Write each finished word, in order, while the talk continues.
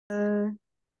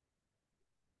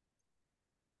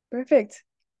Perfect.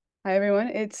 Hi, everyone.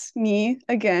 It's me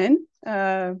again,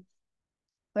 Clare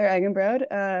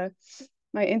Eigenbrode.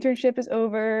 My internship is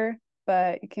over,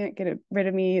 but you can't get rid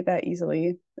of me that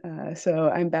easily. So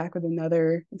I'm back with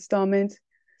another installment,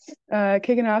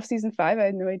 kicking off season 5. I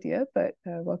had no idea, but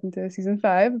welcome to season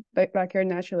 5, back here at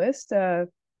Naturalist. Uh,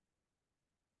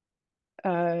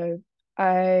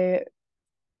 I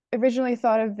originally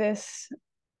thought of this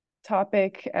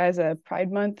topic as a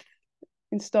Pride Month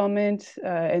installment,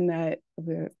 and that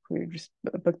we were just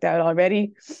booked out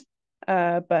already.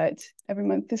 But every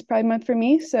month is Pride Month for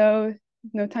me, so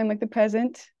no time like the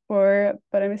present for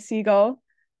But I'm a Seagull.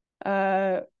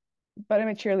 Uh, but I'm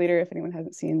a cheerleader. If anyone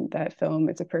hasn't seen that film,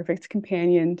 it's a perfect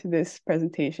companion to this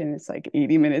presentation. It's like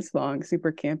 80 minutes long,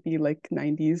 super campy, like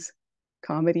 90s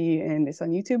comedy, and it's on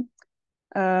YouTube.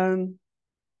 Um,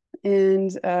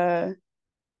 and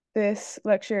this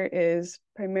lecture is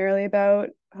primarily about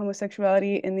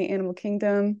homosexuality in the animal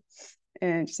kingdom.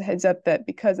 And just a heads up that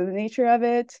because of the nature of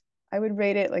it, I would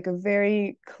rate it like a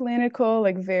very clinical,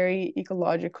 like very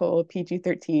ecological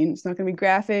PG-13. It's not going to be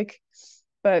graphic,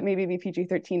 but maybe be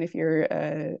PG-13 if you're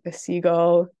a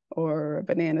seagull or a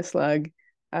banana slug.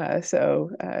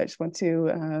 So I just want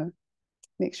to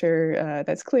make sure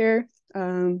that's clear.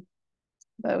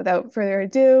 But without further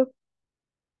ado,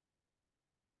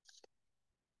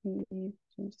 change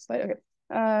the slide.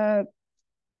 Okay.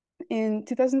 In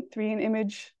 2003, an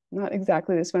image, not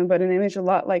exactly this one, but an image a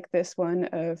lot like this one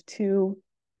of two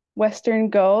Western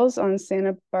gulls on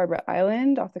Santa Barbara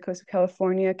Island off the coast of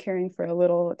California, caring for a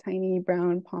little tiny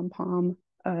brown pom-pom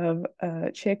of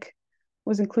a chick,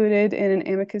 was included in an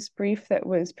amicus brief that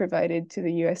was provided to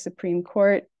the US Supreme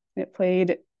Court. And it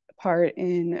played a part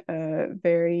in a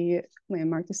very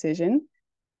landmark decision.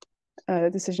 The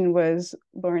decision was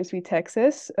Lawrence v.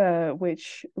 Texas,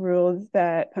 which ruled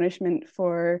that punishment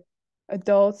for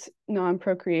adult,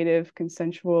 non-procreative,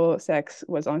 consensual sex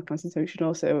was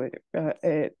unconstitutional. So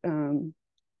it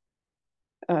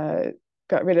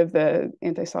got rid of the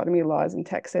anti-sodomy laws in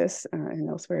Texas and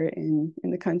elsewhere in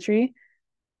the country.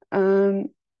 Um,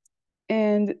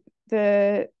 and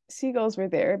the seagulls were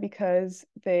there because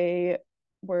they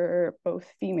were both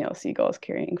female seagulls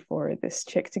caring for this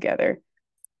chick together.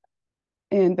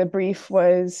 And the brief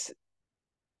was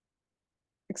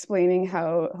explaining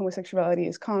how homosexuality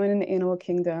is common in the animal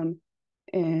kingdom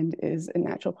and is a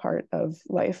natural part of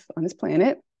life on this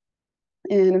planet.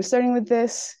 And I'm starting with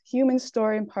this human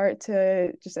story in part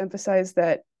to just emphasize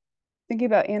that thinking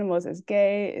about animals as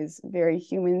gay is very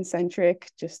human centric,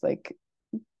 just like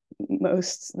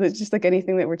just like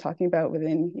anything that we're talking about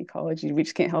within ecology, we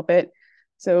just can't help it.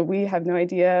 So we have no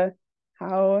idea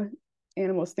how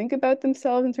animals think about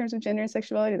themselves in terms of gender and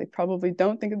sexuality. They probably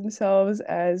don't think of themselves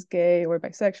as gay or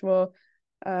bisexual.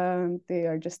 They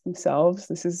are just themselves.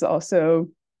 This is also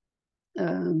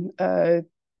a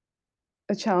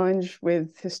challenge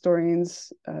with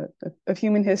historians of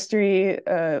human history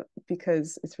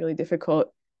because it's really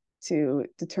difficult to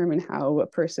determine how a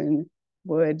person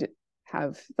would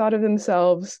have thought of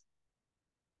themselves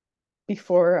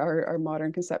before our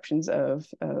modern conceptions of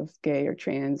gay or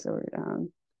trans or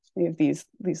any of these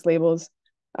labels.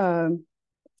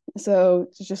 So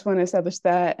just want to establish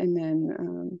that, and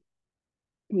then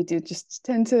we do just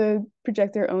tend to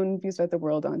project their own views about the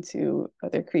world onto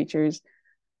other creatures.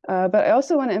 But I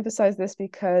also want to emphasize this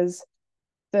because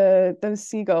those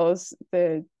seagulls,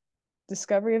 the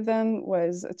discovery of them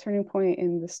was a turning point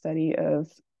in the study of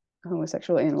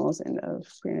homosexual animals and of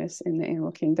queerness in the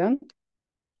animal kingdom.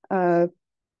 So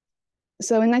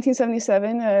in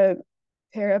 1977, a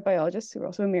pair of biologists who were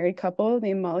also a married couple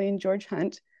named Molly and George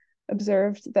Hunt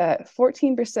observed that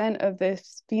 14% of the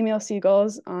female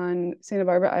seagulls on Santa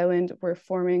Barbara Island were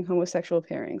forming homosexual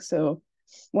pairings. So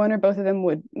one or both of them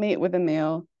would mate with a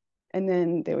male, and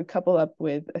then they would couple up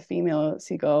with a female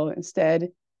seagull instead.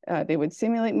 They would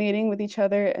simulate mating with each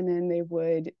other, and then they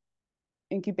would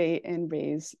incubate and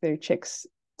raise their chicks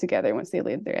together once they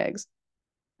laid their eggs.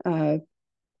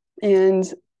 And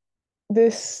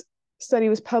this study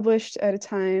was published at a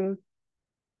time,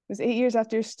 it was 8 years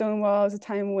after Stonewall, as a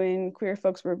time when queer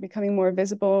folks were becoming more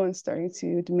visible and starting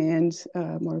to demand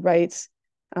more rights.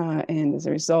 And as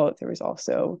a result, there was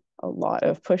also a lot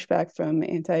of pushback from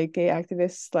anti-gay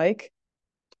activists like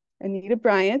Anita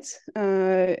Bryant.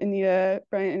 Anita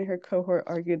Bryant and her cohort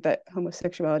argued that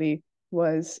homosexuality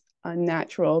was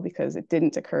unnatural because it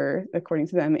didn't occur, according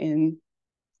to them, in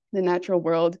the natural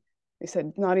world. They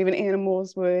said not even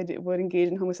animals would engage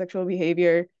in homosexual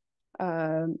behavior.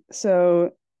 So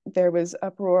there was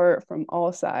uproar from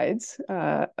all sides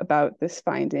about this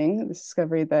finding, this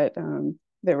discovery that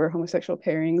there were homosexual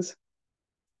pairings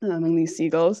among these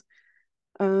seagulls.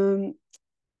 And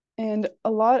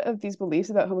a lot of these beliefs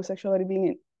about homosexuality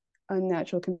being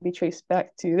unnatural can be traced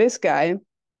back to this guy,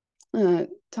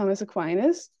 Thomas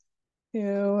Aquinas,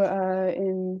 who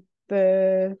in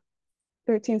the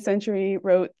 13th century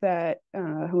wrote that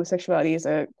homosexuality is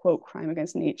a, quote, crime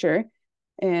against nature.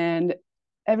 And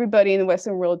everybody in the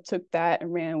Western world took that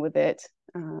and ran with it,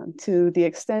 to the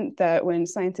extent that when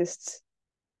scientists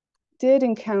did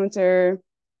encounter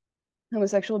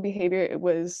homosexual behavior, it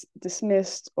was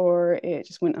dismissed or it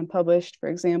just went unpublished. For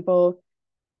example,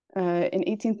 in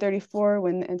 1834,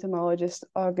 when the entomologist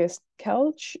August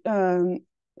Kelch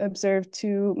observed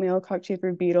two male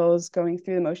cockchafer beetles going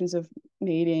through the motions of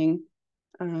mating,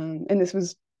 and this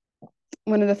was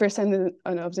one of the first times that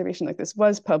an observation like this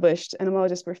was published,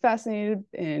 entomologists were fascinated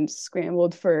and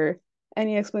scrambled for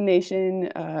any explanation.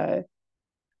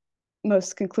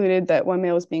 Most concluded that one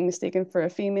male was being mistaken for a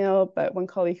female, but one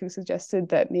colleague who suggested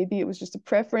that maybe it was just a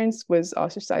preference was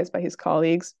ostracized by his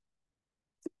colleagues.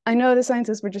 I know the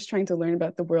scientists were just trying to learn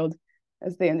about the world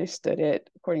as they understood it,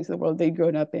 according to the world they'd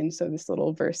grown up in. So this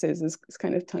little verses is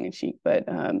kind of tongue-in-cheek, but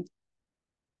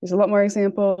there's a lot more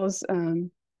examples. In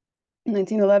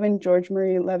 1911, George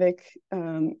Murray Levick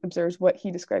observes what he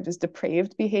described as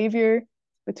depraved behavior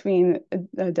between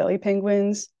Adelie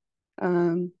penguins.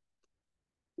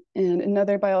 And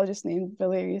another biologist named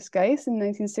Valerius Geiss in the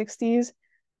 1960s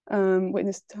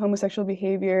witnessed homosexual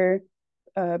behavior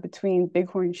between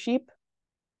bighorn sheep.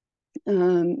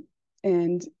 And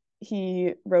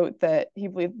he wrote that he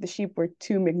believed the sheep were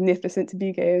too magnificent to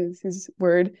be gay, is his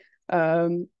word.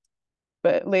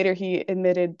 But later he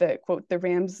admitted that, quote, the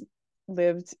rams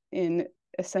lived in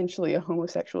essentially a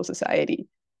homosexual society.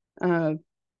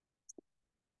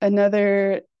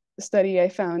 Another study I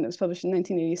found that was published in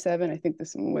 1987, I think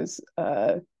this one was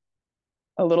a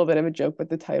little bit of a joke, but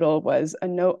the title was A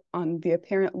Note on the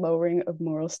Apparent Lowering of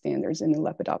Moral Standards in the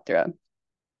Lepidoptera.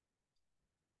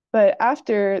 But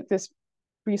after this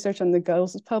research on the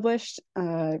gulls was published,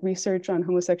 research on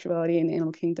homosexuality in the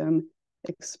animal kingdom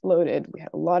exploded. We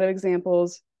had a lot of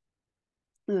examples.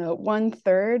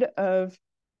 1/3 of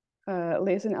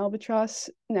Laysan albatross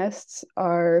nests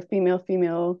are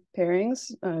female-female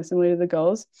pairings, similar to the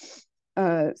gulls.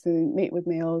 So they mate with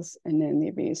males and then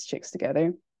they raise chicks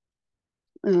together.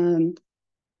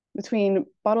 Between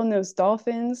bottlenose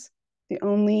dolphins, the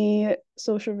only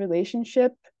social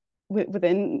relationship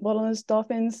within bottlenose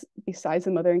dolphins, besides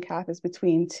the mother and calf, is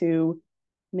between two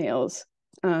males.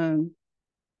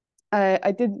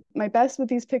 I did my best with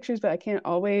these pictures, but I can't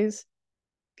always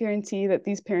guarantee that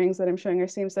these pairings that I'm showing are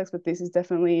same sex, but this is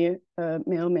definitely a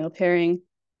male-male pairing.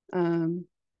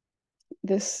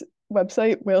 This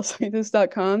website,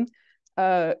 whalescientist.com,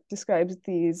 describes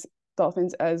these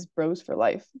dolphins as bros for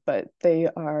life, but they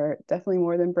are definitely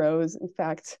more than bros. In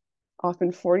fact,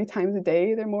 often 40 times a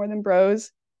day, they're more than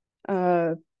bros.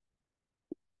 On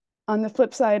the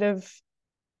flip side of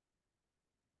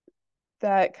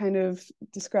that, kind of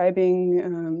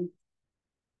describing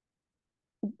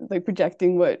like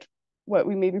projecting what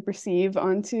we maybe perceive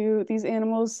onto these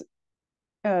animals,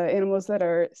 animals that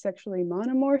are sexually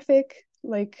monomorphic,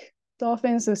 like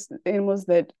dolphins, so animals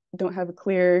that don't have a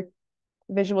clear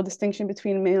visual distinction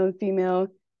between male and female.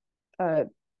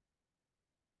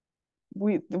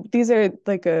 These are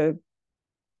like the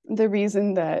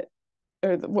reason that,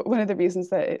 or one of the reasons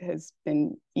that it has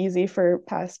been easy for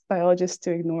past biologists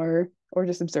to ignore, or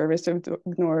just observers to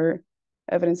ignore,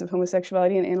 evidence of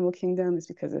homosexuality in animal kingdom is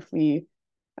because if we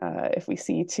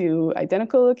see two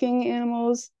identical looking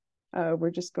animals,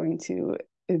 we're just going to,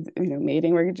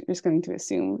 mating, we're just going to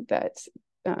assume that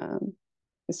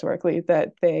historically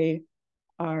that they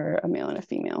are a male and a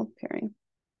female pairing.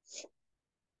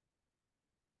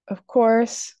 Of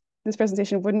course, this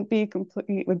presentation wouldn't be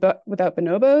complete without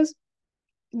bonobos,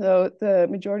 though the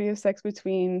majority of sex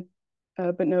between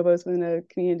bonobos within a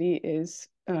community is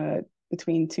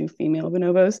between two female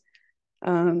bonobos.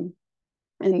 And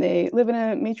they live in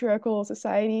a matriarchal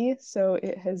society, so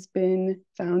it has been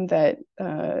found that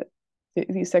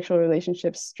these sexual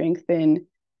relationships strengthen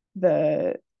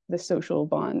the social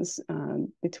bonds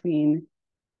between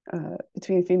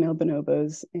female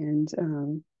bonobos,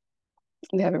 and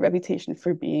they have a reputation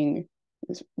for being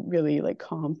this really like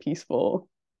calm, peaceful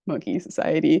monkey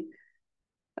society.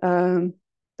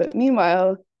 But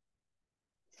meanwhile,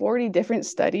 40 different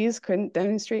studies couldn't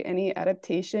demonstrate any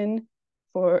adaptation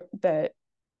for that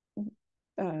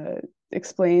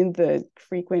explain the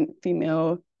frequent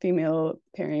female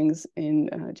pairings in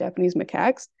Japanese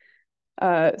macaques.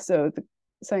 So the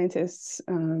scientists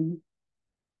who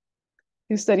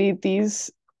studied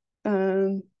these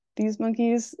these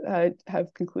monkeys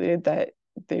have concluded that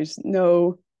there's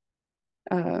no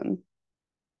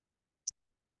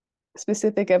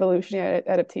specific evolutionary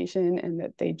adaptation and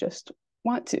that they just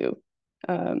want to.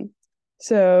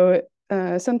 So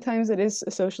sometimes it is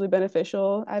a socially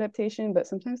beneficial adaptation, but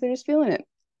sometimes they're just feeling it.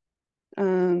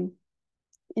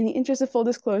 In the interest of full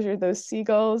disclosure, those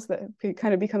seagulls that could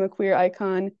kind of become a queer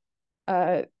icon,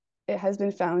 it has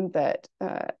been found that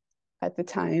at the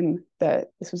time that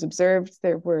this was observed,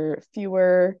 there were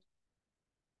fewer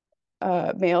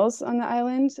males on the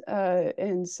island.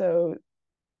 And so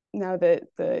now that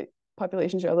the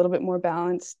populations are a little bit more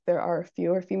balanced, there are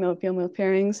fewer female-female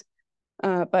pairings.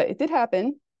 But it did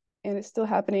happen, and it's still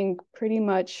happening pretty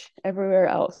much everywhere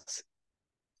else.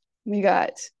 We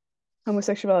got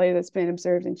homosexuality that's been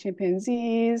observed in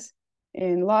chimpanzees,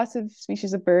 in lots of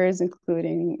species of birds,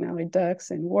 including mallard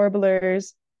ducks and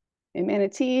warblers, in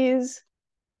manatees,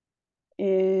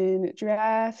 in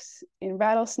giraffes, in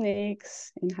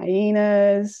rattlesnakes, in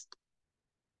hyenas,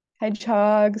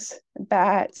 hedgehogs,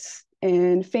 bats,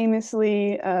 and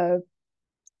famously,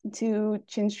 two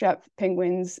chinstrap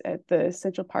penguins at the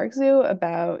Central Park Zoo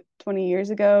about 20 years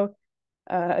ago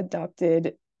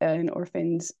adopted an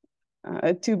orphaned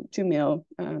two male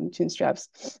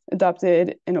chinstraps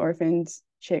adopted an orphaned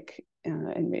chick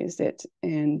and raised it,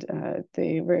 and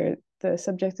they were the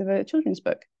subject of a children's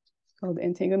book called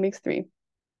Antango Makes Three.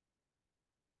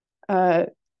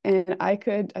 And I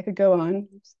could go on,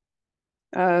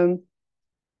 and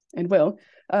will,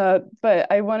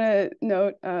 but I want to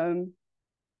note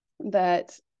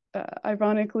that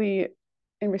ironically,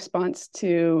 in response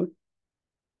to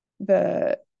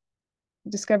the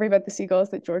discovery about the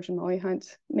seagulls that George and Molly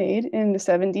Hunt made in the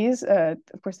 70s,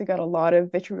 of course, they got a lot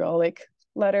of vitriolic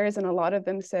letters, and a lot of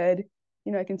them said,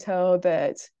 you know, I can tell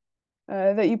that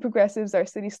that you progressives are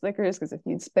city slickers, because if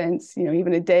you'd spent, you know,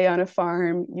 even a day on a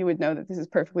farm, you would know that this is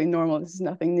perfectly normal. This is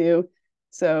nothing new.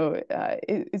 So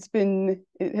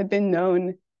it had been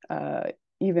known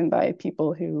even by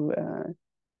people who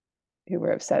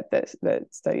were upset that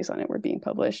studies on it were being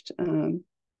published.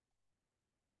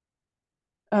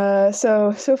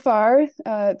 So far,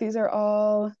 these are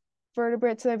all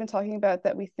vertebrates that I've been talking about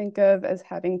that we think of as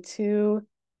having two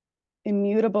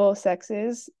immutable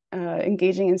sexes,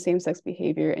 engaging in same-sex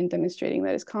behavior and demonstrating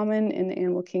that is common in the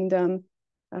animal kingdom.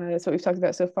 That's what we've talked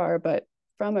about so far, but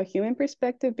from a human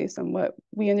perspective, based on what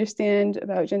we understand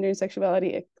about gender and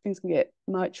sexuality, things can get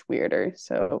much weirder.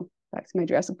 So back to my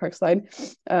Jurassic Park slide.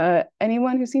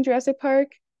 Anyone who's seen Jurassic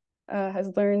Park has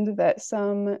learned that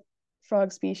some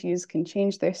frog species can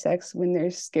change their sex when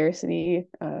there's scarcity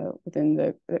within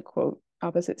the quote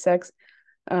opposite sex.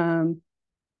 And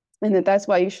that's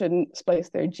why you shouldn't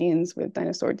splice their genes with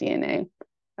dinosaur DNA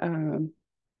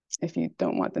if you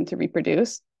don't want them to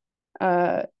reproduce.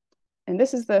 And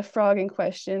this is the frog in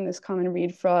question, this common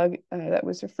reed frog that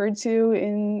was referred to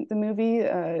in the movie,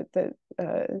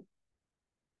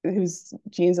 whose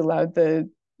genes allowed the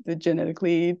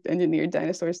genetically engineered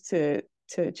dinosaurs to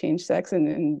change sex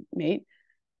and mate.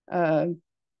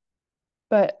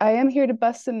 But I am here to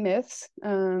bust some myths.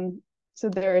 So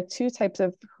there are two types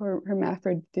of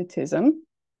hermaphroditism,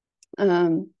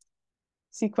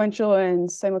 sequential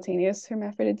and simultaneous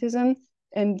hermaphroditism.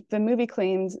 And the movie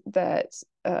claims that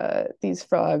these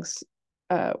frogs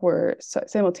were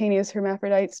simultaneous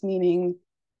hermaphrodites, meaning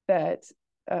that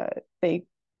they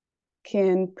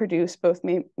can produce both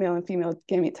male and female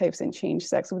gamete types and change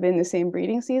sex within the same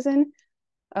breeding season.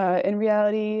 In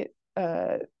reality,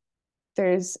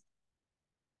 there's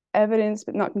evidence,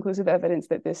 but not conclusive evidence,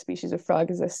 that this species of frog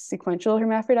is a sequential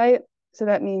hermaphrodite. So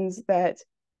that means that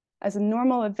as a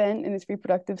normal event in its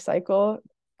reproductive cycle,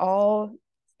 all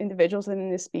individuals within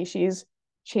this species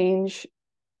change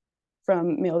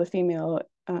from male to female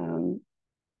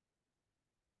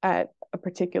at a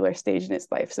particular stage in its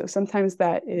life. So sometimes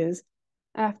that is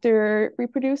after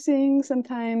reproducing,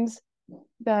 sometimes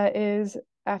that is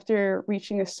after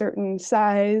reaching a certain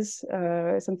size,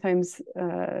 sometimes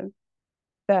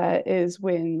that is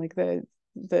when like the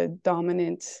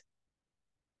dominant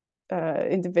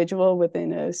individual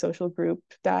within a social group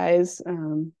dies.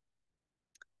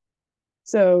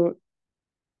 So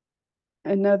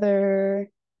another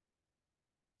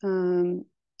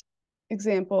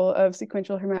example of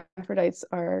sequential hermaphrodites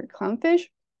are clownfish.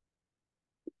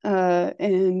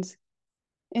 And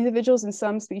individuals in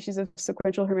some species of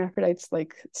sequential hermaphrodites,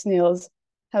 like snails,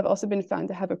 have also been found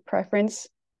to have a preference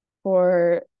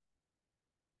for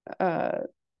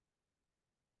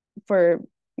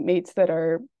mates that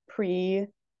are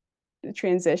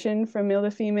pre-transition from male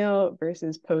to female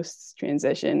versus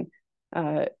post-transition.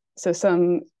 So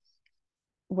some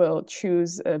will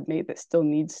choose a mate that still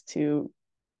needs to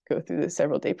go through the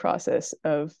several day process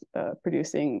of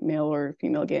producing male or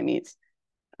female gametes.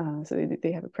 So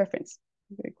they have a preference.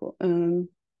 Very cool.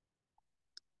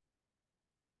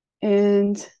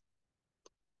 And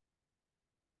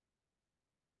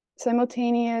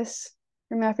simultaneous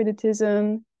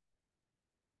hermaphroditism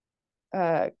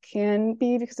can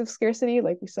be because of scarcity,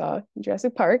 like we saw in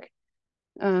Jurassic Park.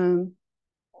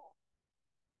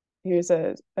 Here's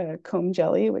a comb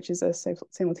jelly, which is a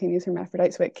simultaneous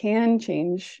hermaphrodite, so it can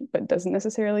change, but doesn't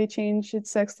necessarily change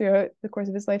its sex throughout the course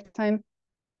of its lifetime.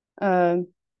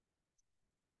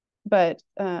 But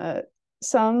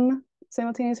some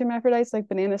simultaneous hermaphrodites, like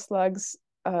banana slugs,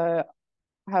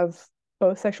 have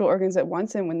both sexual organs at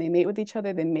once, and when they mate with each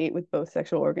other, they mate with both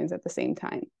sexual organs at the same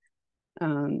time.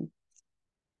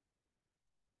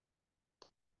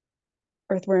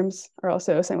 Earthworms are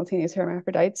also simultaneous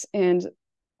hermaphrodites, and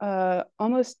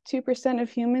almost 2% of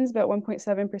humans, about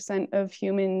 1.7% of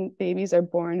human babies are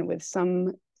born with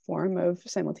some form of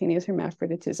simultaneous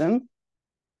hermaphroditism.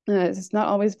 It's not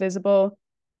always visible,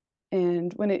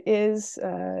 and when it is,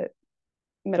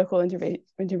 medical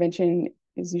intervention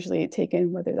is usually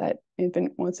taken, whether that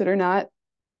infant wants it or not.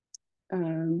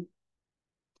 And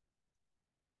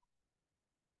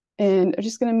I'm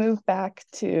just going to move back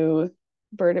to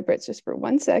vertebrates just for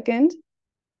 1 second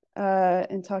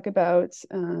and talk about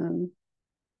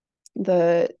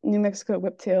the New Mexico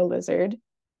whiptail lizard.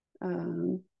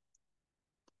 I'm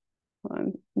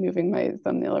moving my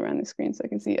thumbnail around the screen so I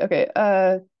can see. Okay,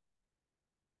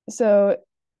 so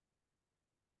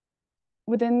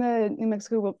within the New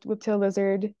Mexico whiptail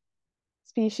lizard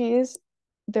species,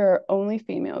 there are only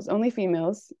females,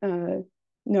 no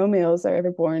males are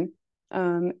ever born.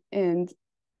 And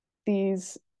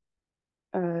these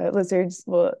lizards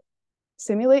will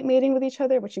simulate mating with each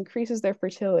other, which increases their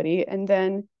fertility, and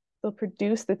then they'll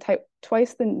produce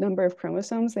twice the number of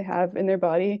chromosomes they have in their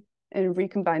body and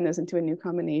recombine those into a new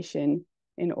combination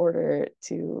in order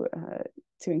to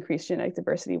increase genetic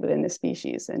diversity within the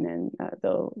species. And then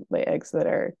they'll lay eggs that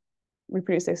are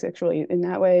reproduced asexually in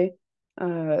that way.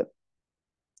 A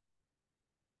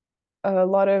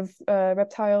lot of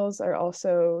reptiles are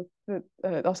also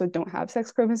don't have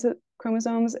sex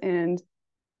chromosomes, and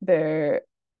their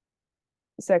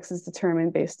sex is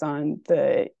determined based on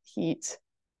the heat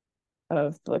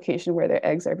of the location where their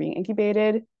eggs are being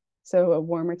incubated. So a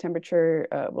warmer temperature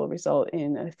will result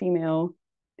in a female,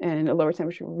 and a lower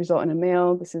temperature will result in a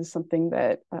male. This is something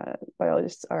that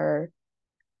biologists are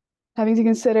having to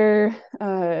consider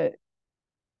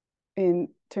in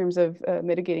terms of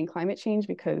mitigating climate change,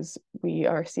 because we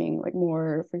are seeing like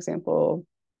more, for example,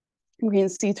 green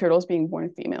sea turtles being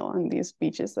born female on these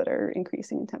beaches that are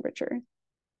increasing in temperature.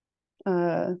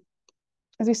 As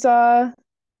we saw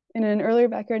in an earlier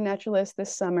Backyard Naturalist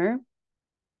this summer,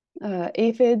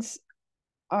 aphids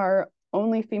are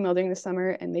only female during the summer,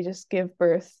 and they just give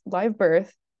live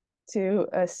birth to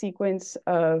a sequence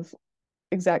of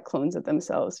exact clones of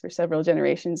themselves for several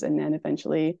generations, and then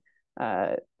eventually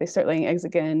they start laying eggs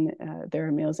again. There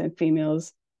are males and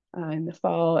females in the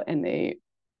fall, and they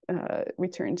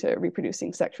return to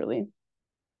reproducing sexually.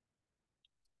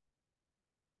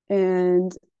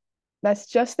 And that's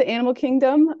just the animal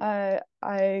kingdom.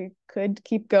 I could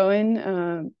keep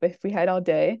going if we had all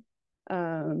day.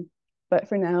 But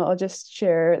for now, I'll just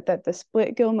share that the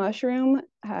split gill mushroom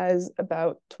has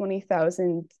about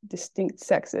 20,000 distinct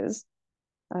sexes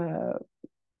that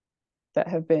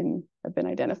have been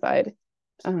identified.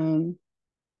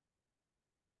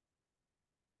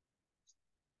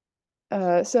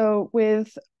 So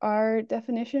with our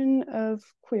definition of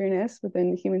queerness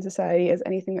within human society as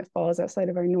anything that falls outside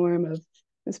of our norm of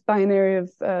this binary of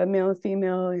male and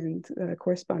female, and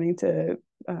corresponding to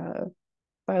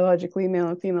biologically male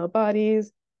and female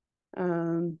bodies,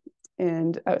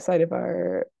 and outside of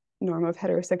our norm of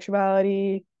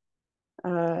heterosexuality,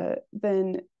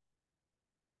 then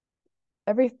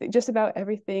just about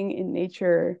everything in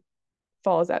nature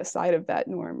falls outside of that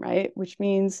norm, right? Which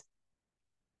means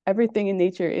everything in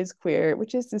nature is queer,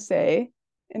 which is to say,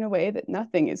 in a way, that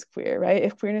nothing is queer, right?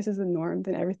 If queerness is the norm,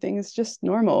 then everything is just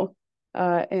normal.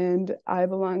 And I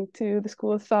belong to the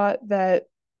school of thought that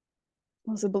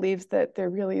also believes that there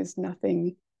really is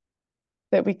nothing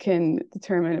that we can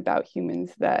determine about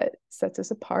humans that sets us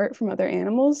apart from other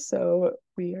animals. So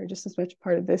we are just as much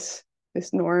part of this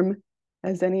norm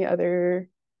as any other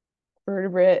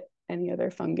vertebrate, any other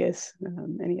fungus,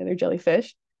 any other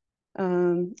jellyfish.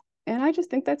 And I just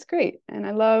think that's great. And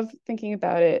I love thinking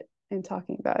about it and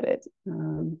talking about it.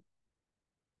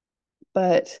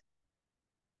 But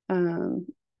of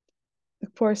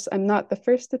course, I'm not the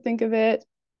first to think of it.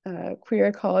 Queer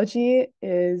Ecology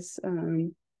is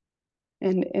an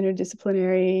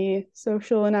interdisciplinary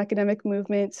social and academic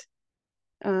movement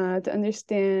to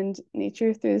understand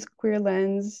nature through this queer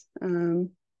lens,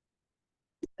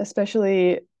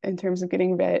 especially in terms of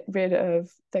getting rid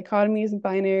of dichotomies and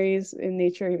binaries in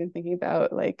nature, even thinking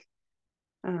about like,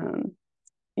 you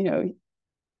know,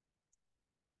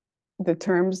 the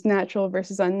terms natural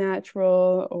versus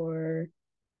unnatural, or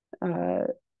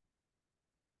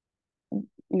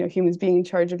humans being in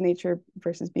charge of nature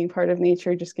versus being part of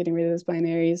nature, just getting rid of those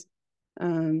binaries.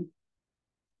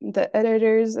 The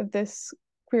editors of this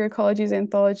Queer Ecology's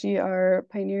anthology are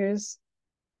pioneers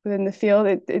within the field.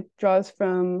 It draws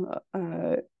from,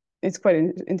 it's quite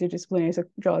interdisciplinary, so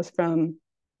it draws from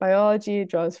biology, it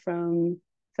draws from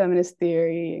feminist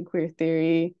theory and queer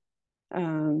theory,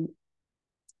 and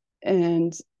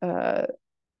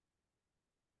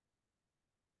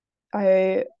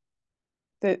I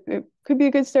that it could be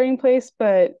a good starting place,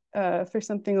 but for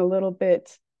something a little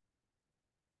bit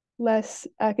less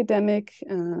academic,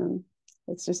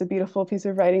 it's just a beautiful piece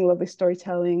of writing, lovely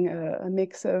storytelling, a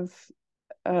mix of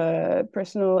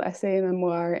personal essay and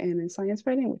memoir and science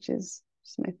writing, which is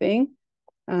just my thing.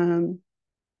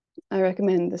 I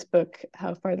recommend this book,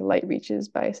 How Far the Light Reaches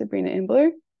by Sabrina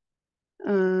Ambler.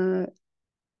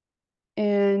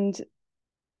 And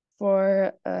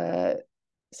for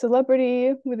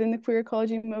celebrity within the queer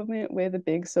ecology movement with a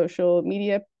big social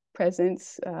media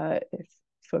presence, if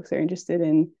folks are interested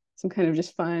in some kind of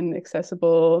just fun,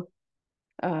 accessible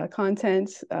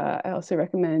content, I also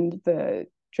recommend the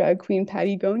drag queen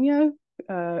Patagonia,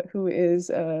 who is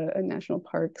a national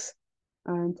parks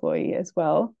employee as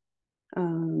well,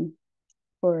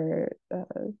 for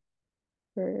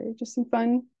just some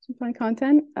fun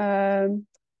content.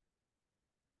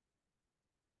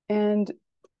 And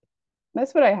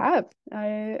that's what I have.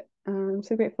 I'm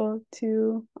so grateful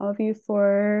to all of you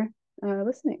for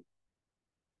listening.